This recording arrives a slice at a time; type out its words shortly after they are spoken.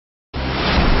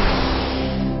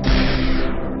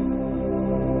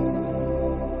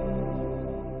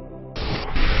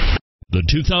The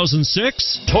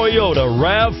 2006 Toyota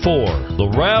RAV4.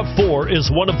 The RAV4 is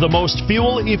one of the most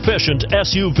fuel-efficient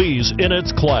SUVs in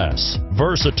its class.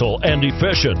 Versatile and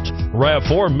efficient,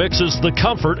 RAV4 mixes the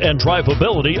comfort and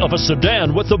drivability of a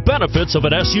sedan with the benefits of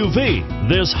an SUV.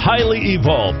 This highly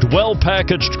evolved,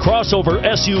 well-packaged crossover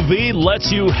SUV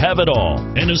lets you have it all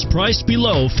and is priced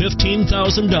below $15,000.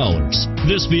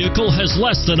 This vehicle has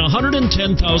less than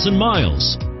 110,000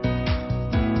 miles.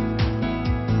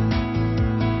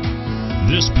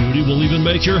 This beauty will even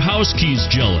make your house keys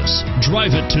jealous.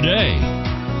 Drive it today.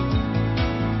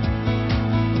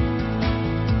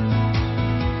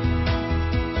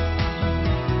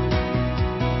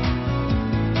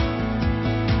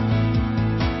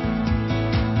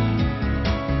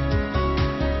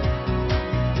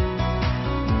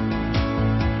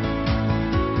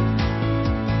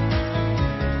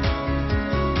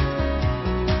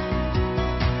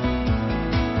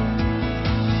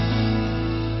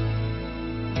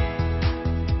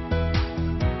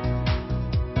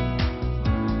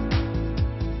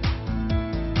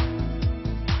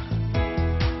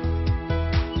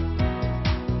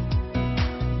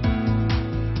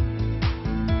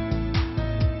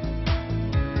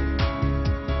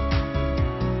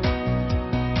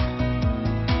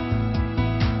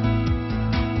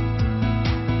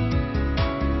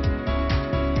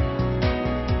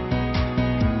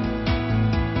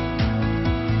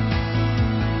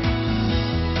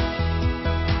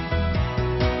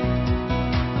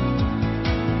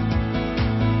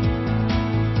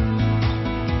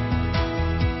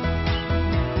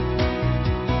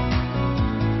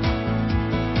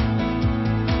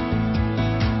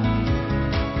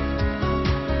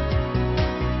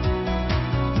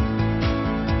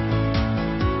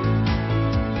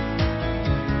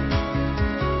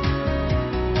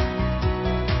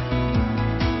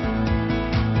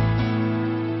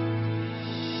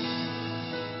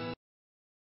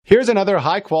 Here's another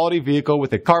high-quality vehicle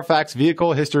with a Carfax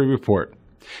Vehicle History Report.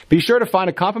 Be sure to find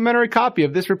a complimentary copy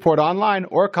of this report online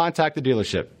or contact the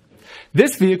dealership.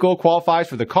 This vehicle qualifies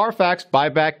for the Carfax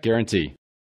Buyback Guarantee.